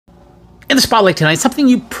In the spotlight tonight, something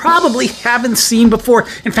you probably haven't seen before.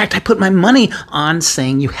 In fact, I put my money on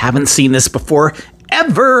saying you haven't seen this before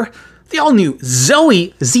ever. The all-new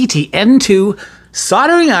ZOYI ZT-N2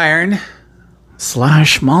 soldering iron /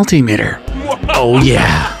 multimeter. Oh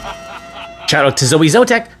yeah. Shout out to ZOYI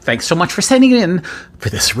ZOTEK. Thanks so much for sending it in for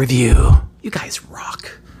this review. You guys rock.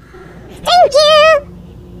 Thank you.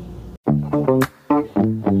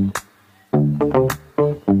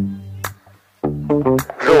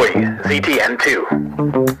 ZOYI ZT-N2.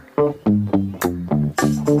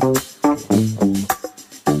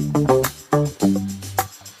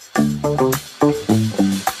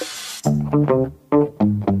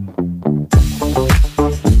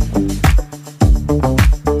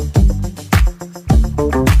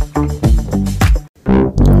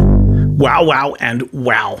 Wow, wow, and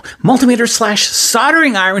wow. Multimeter /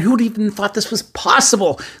 soldering iron. Who would even thought this was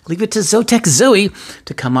possible? Leave it to ZOTEK ZOYI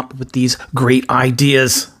to come up with these great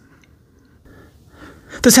ideas.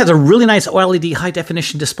 This has a really nice OLED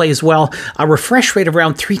high-definition display as well. A refresh rate of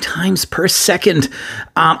around 3 times per second.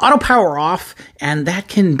 Auto power off, and that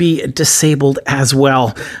can be disabled as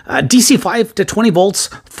well. DC 5 to 20 volts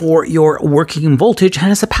for your working voltage, and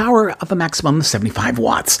has a power of a maximum of 75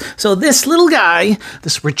 watts. So this little guy,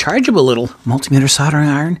 this rechargeable little multimeter soldering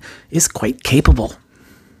iron, is quite capable.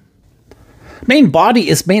 Main body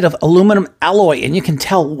is made of aluminum alloy, and you can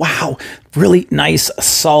tell, wow, really nice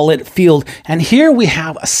solid feel. And here we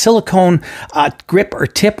have a silicone grip or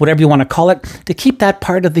tip, whatever you want to call it, to keep that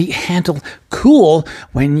part of the handle cool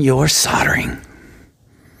when you're soldering.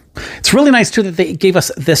 It's really nice too that they gave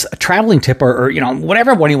us this traveling tip, or you know,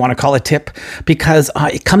 whatever one you want to call a tip, because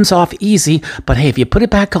it comes off easy. But hey, if you put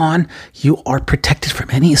it back on, you are protected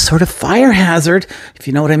from any sort of fire hazard, if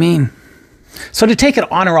you know what I mean. So to take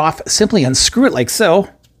it on or off, simply unscrew it like so,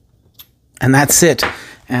 and that's it.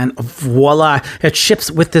 And voila, it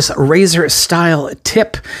ships with this razor style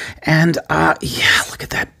tip. And yeah, look at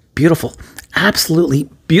that, beautiful, absolutely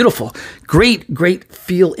beautiful. Great, great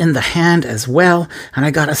feel in the hand as well. And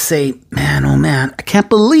I gotta say, man, oh man, I can't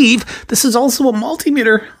believe this is also a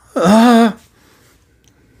multimeter.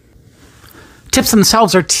 Tips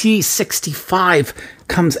themselves are T65,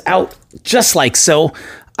 comes out just like so.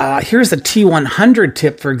 Here's the T100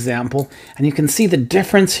 tip, for example, and you can see the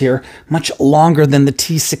difference here, much longer than the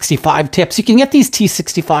T65 tips. You can get these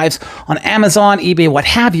T65s on Amazon, eBay, what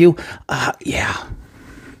have you. Yeah.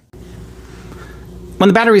 When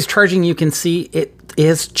the battery is charging, you can see it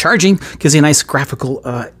is charging. Gives you a nice graphical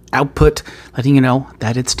output, letting you know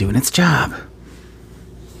that it's doing its job.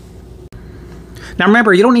 Now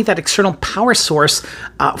remember, you don't need that external power source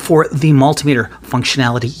for the multimeter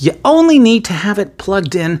functionality. You only need to have it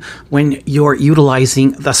plugged in when you're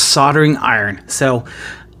utilizing the soldering iron. So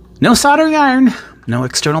no soldering iron, no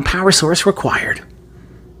external power source required.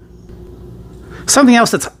 Something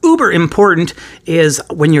else that's uber important is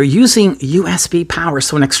when you're using USB power.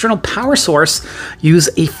 So an external power source, use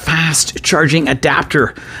a fast charging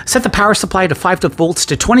adapter. Set the power supply to 5 volts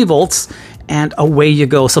to 20 volts, and away you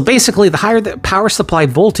go. So basically, the higher the power supply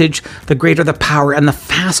voltage, the greater the power, and the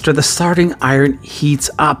faster the soldering iron heats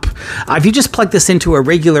up. If you just plug this into a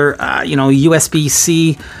regular,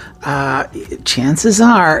 USB-C, chances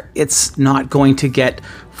are it's not going to get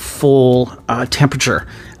full temperature.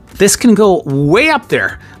 This can go way up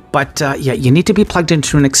there, but yeah, you need to be plugged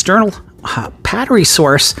into an external battery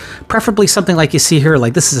source, preferably something like you see here.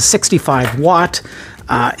 Like this is a 65 watt,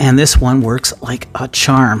 and this one works like a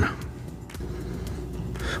charm.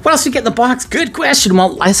 What else do you get in the box? Good question.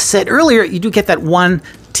 Well, as I said earlier, you do get that one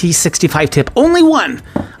T65 tip, only one.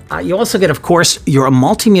 You also get, of course, your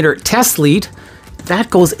multimeter test lead. That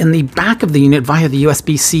goes in the back of the unit via the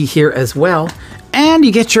USB-C here as well. And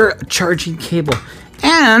you get your charging cable.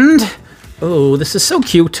 And, oh, this is so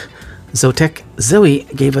cute. ZOTEK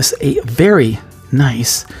ZOYI gave us a very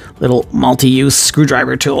nice little multi-use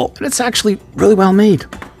screwdriver tool. And it's actually really well made.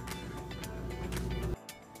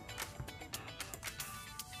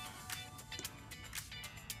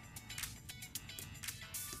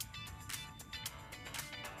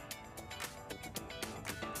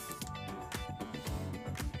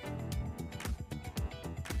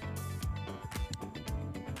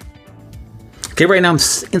 Okay, right now I'm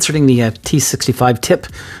inserting the T65 tip.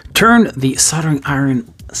 Turn the soldering iron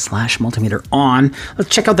 / multimeter on. Let's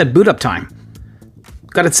check out that boot up time.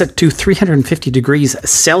 Got it set to 350 degrees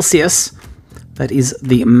Celsius. That is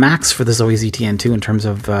the max for the ZOYI ZT-N2 in terms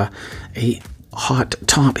of a hot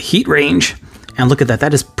top heat range. And look at that,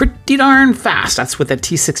 that is pretty darn fast. That's with that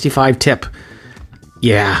T65 tip.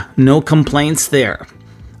 Yeah, no complaints there.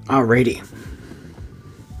 Alrighty.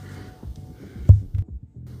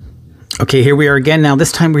 Okay, here we are again. Now,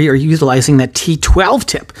 this time we are utilizing that T12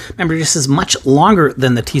 tip. Remember, this is much longer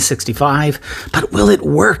than the T65, but will it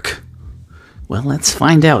work? Well, let's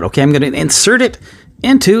find out. Okay, I'm going to insert it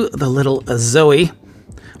into the little ZOYI.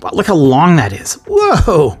 Wow, look how long that is.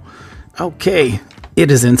 Whoa! Okay,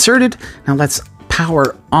 it is inserted. Now let's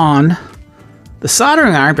power on the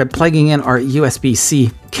soldering iron by plugging in our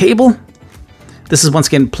USB-C cable. This is once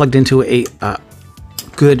again plugged into a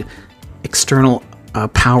good external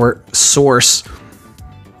power source.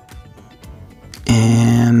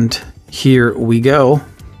 And here we go.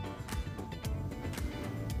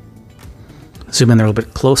 Zoom in there a little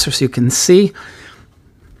bit closer so you can see.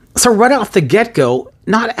 So right off the get-go,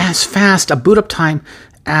 not as fast a boot up time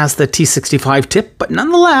as the T65 tip, but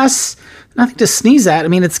nonetheless, nothing to sneeze at. I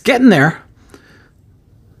mean, it's getting there.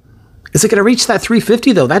 Is it going to reach that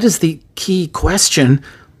 350 though? That is the key question.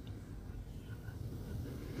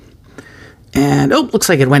 And, oh, looks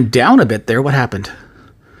like it went down a bit there. What happened?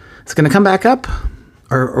 It's going to come back up?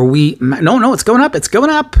 Or are we... No, it's going up. It's going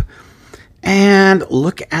up. And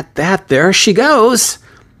look at that. There she goes.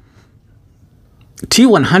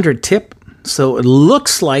 T100 tip. So it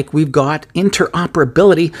looks like we've got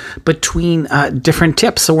interoperability between different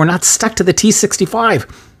tips. So we're not stuck to the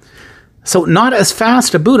T65. So not as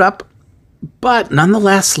fast a boot up. But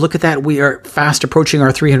nonetheless, look at that. We are fast approaching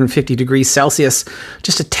our 350 degrees Celsius.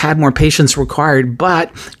 Just a tad more patience required,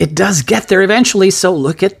 but it does get there eventually. So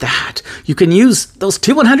look at that. You can use those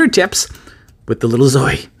T100 tips with the little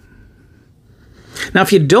ZOYI. Now,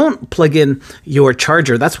 if you don't plug in your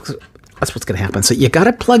charger, that's what's going to happen. So you got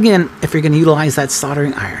to plug in if you're going to utilize that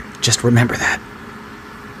soldering iron. Just remember that.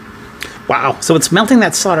 Wow. So it's melting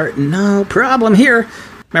that solder. No problem here.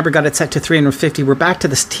 Remember, got it set to 350. We're back to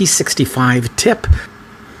this T65 tip.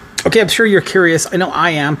 Okay, I'm sure you're curious. I know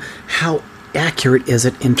I am. How accurate is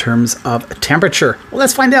it in terms of temperature? Well,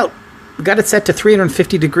 let's find out. We got it set to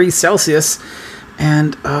 350 degrees Celsius.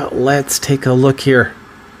 And let's take a look here.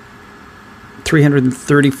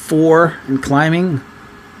 334 and climbing.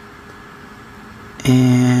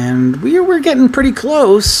 And we're getting pretty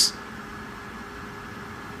close.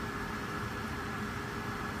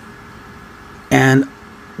 And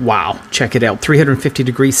wow, check it out. 350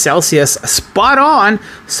 degrees Celsius, spot on.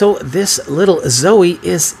 So this little ZOYI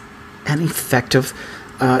is an effective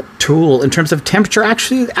tool in terms of temperature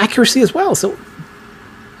accuracy as well. So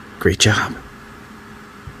great job.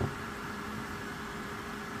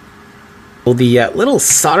 Well, the little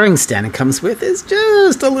soldering stand it comes with is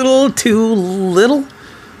just a little too little.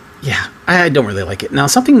 Yeah, I don't really like it. Now,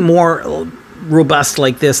 something more robust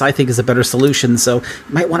like this, I think, is a better solution. So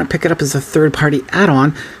you might want to pick it up as a third-party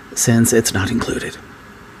add-on since it's not included.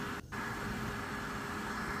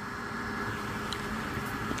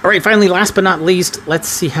 All right, finally, last but not least, let's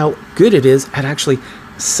see how good it is at actually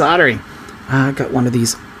soldering. I got one of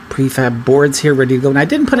these prefab boards here ready to go. And I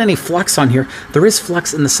didn't put any flux on here. There is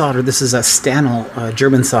flux in the solder. This is a Stanel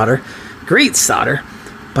German solder. Great solder.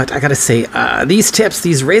 But I got to say, these tips,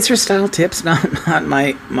 these razor-style tips, not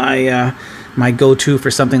my go-to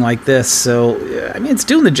for something like this. So, I mean, it's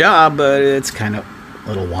doing the job, but it's kind of a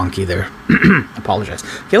little wonky there. Apologize.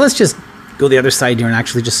 Okay, let's just go the other side here and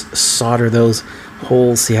actually just solder those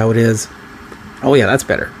holes, see how it is. Oh, yeah, that's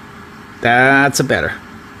better. That's a better.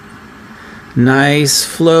 Nice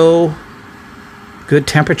flow. Good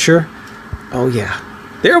temperature. Oh, yeah.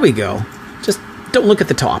 There we go. Just don't look at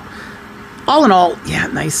the top. All in all, yeah,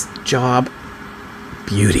 nice job.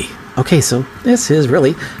 Beauty. Okay, so this is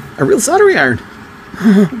really a real soldering iron.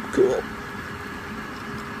 Cool.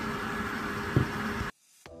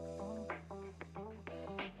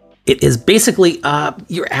 It is basically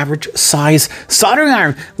your average size soldering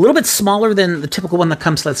iron. A little bit smaller than the typical one that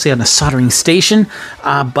comes, let's say, on a soldering station,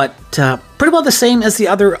 but pretty well the same as the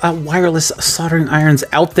other wireless soldering irons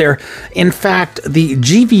out there. In fact, the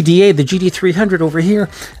GVDA, the GD300 over here,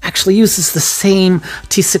 actually uses the same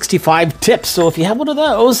T65 tip. So if you have one of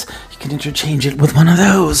those, you can interchange it with one of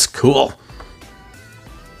those. Cool.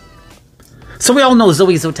 So we all know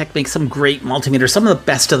ZOYI ZOTEK makes some great multimeters, some of the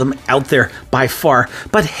best of them out there by far.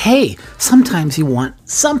 But hey, sometimes you want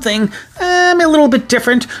something a little bit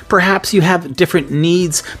different. Perhaps you have different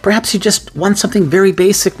needs. Perhaps you just want something very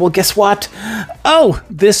basic. Well, guess what? Oh,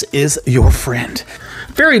 this is your friend.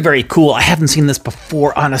 Very, very cool. I haven't seen this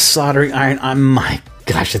before on a soldering iron. Oh my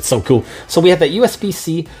gosh, it's so cool. So we have that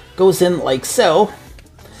USB-C, goes in like so,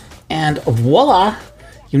 and voila,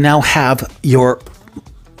 you now have your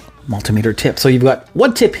multimeter tip. So you've got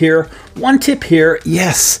one tip here, one tip here.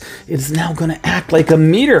 Yes, it's now going to act like a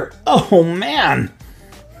meter. Oh man.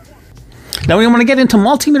 Now we want to get into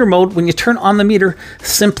multimeter mode. When you turn on the meter,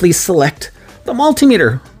 simply select the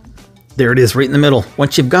multimeter. There it is right in the middle.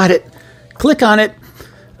 Once you've got it, click on it.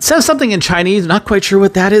 It says something in Chinese, not quite sure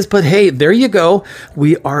what that is, but hey, there you go.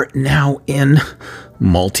 We are now in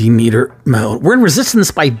multimeter mode. We're in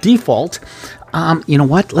resistance by default. You know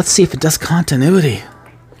what? Let's see if it does continuity.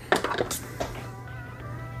 It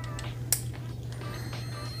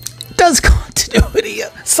does continuity.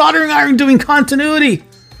 Soldering iron doing continuity.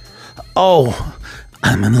 Oh,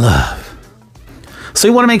 I'm in love. So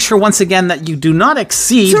you want to make sure once again that you do not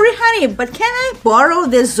exceed. Sorry, honey, but can I borrow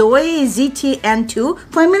the ZOYI ZT-N2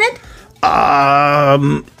 for a minute?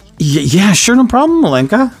 Yeah, sure, no problem,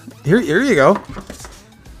 Malenka. Here you go.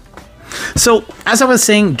 So, as I was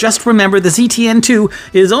saying, just remember the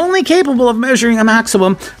ZT-N2 is only capable of measuring a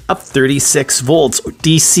maximum of 36 volts,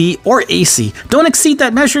 DC or AC. Don't exceed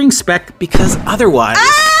that measuring spec because otherwise...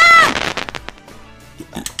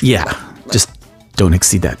 Yeah, just don't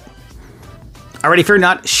exceed that. Alrighty, fear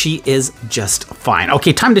not, she is just fine.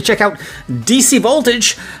 Okay, time to check out DC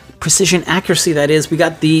voltage, precision accuracy that is. We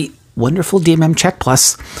got the wonderful DMM Check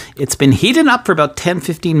Plus. It's been heating up for about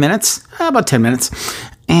 10-15 minutes, about 10 minutes.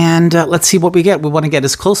 And let's see what we get. We want to get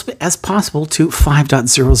as close as possible to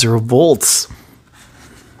 5.00 volts.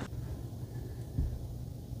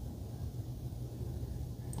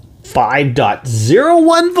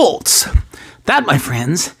 .01 volts. That, my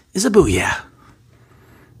friends, is a booyah.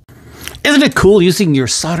 Isn't it cool using your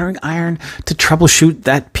soldering iron to troubleshoot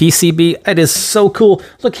that PCB? It is so cool.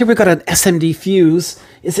 Look, here we've got an SMD fuse.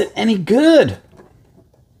 Is it any good?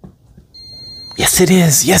 Yes, it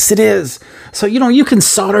is. Yes, it is. So, you know, you can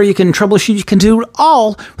solder, you can troubleshoot, you can do it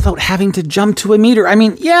all without having to jump to a meter. I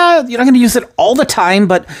mean, yeah, you're not going to use it all the time,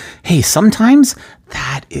 but hey, sometimes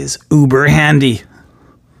that is uber handy.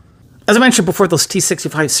 As I mentioned before, those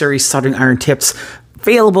T65 series soldering iron tips,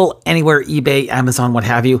 available anywhere, eBay, Amazon, what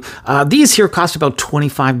have you. These here cost about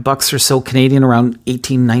 25 bucks or so Canadian, around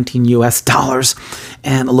 18, 19 US dollars.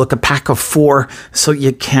 And look, a pack of 4, so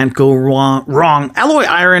you can't go wrong. Alloy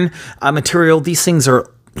iron material, these things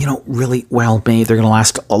are, you know, really well made. They're going to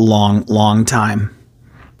last a long, long time.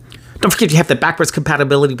 Don't forget you have the backwards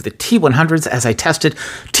compatibility with the T100s as I tested.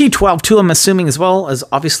 T12 too, I'm assuming, as well as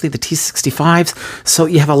obviously the T65s. So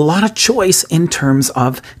you have a lot of choice in terms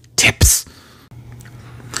of tips.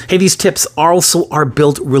 Hey, these tips also are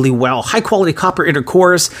built really well. High quality copper inner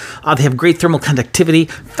cores. They have great thermal conductivity,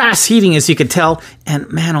 fast heating as you can tell, and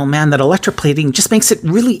man, oh man, that electroplating just makes it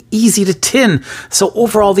really easy to tin. So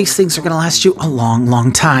overall, these things are going to last you a long,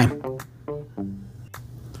 long time.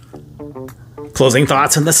 Closing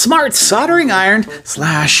thoughts on the smart soldering iron /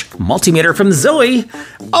 multimeter from ZOYI.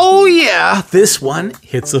 Oh yeah, this one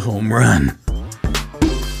hits a home run.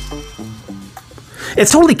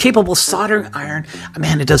 It's totally capable soldering iron.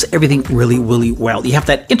 Man, it does everything really, really well. You have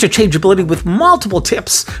that interchangeability with multiple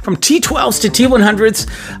tips from T12s to T100s.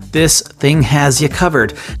 This thing has you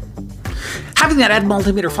covered. Having that add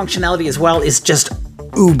multimeter functionality as well is just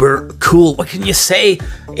uber cool. What can you say?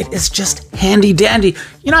 It is just handy dandy.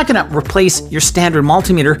 You're not going to replace your standard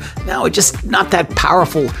multimeter. No, it's just not that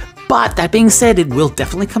powerful. But that being said, it will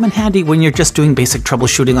definitely come in handy when you're just doing basic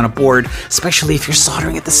troubleshooting on a board, especially if you're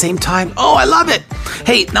soldering at the same time. Oh, I love it.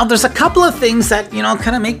 Hey, now there's a couple of things that, you know,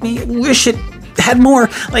 kind of make me wish it had more.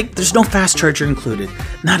 Like, there's no fast charger included.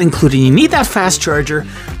 Not included. You need that fast charger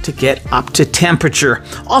to get up to temperature.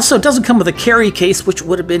 Also, it doesn't come with a carry case, which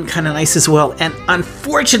would have been kind of nice as well. And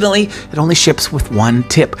unfortunately, it only ships with 1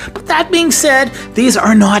 tip. But that being said, these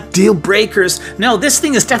are not deal breakers. No, this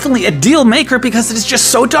thing is definitely a deal maker because it is just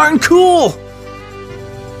so darn cool.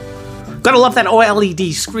 Gotta love that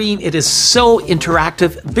OLED screen. It is so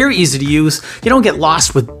interactive, very easy to use. You don't get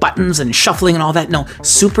lost with buttons and shuffling and all that. No,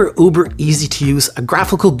 super uber easy to use. A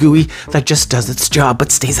graphical GUI that just does its job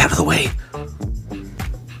but stays out of the way.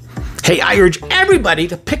 Hey, I urge everybody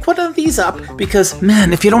to pick one of these up because,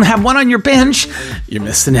 man, if you don't have one on your bench, you're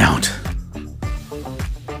missing out.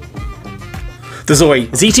 The ZOYI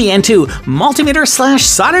ZT-N2 multimeter /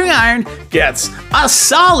 soldering iron gets a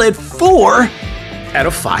solid 4 out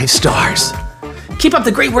of 5 stars. Keep up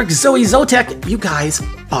the great work, ZOYI ZOTEK. You guys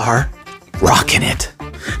are rocking it.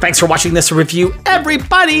 Thanks for watching this review,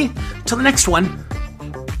 everybody. Till the next one,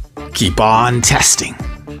 keep on testing.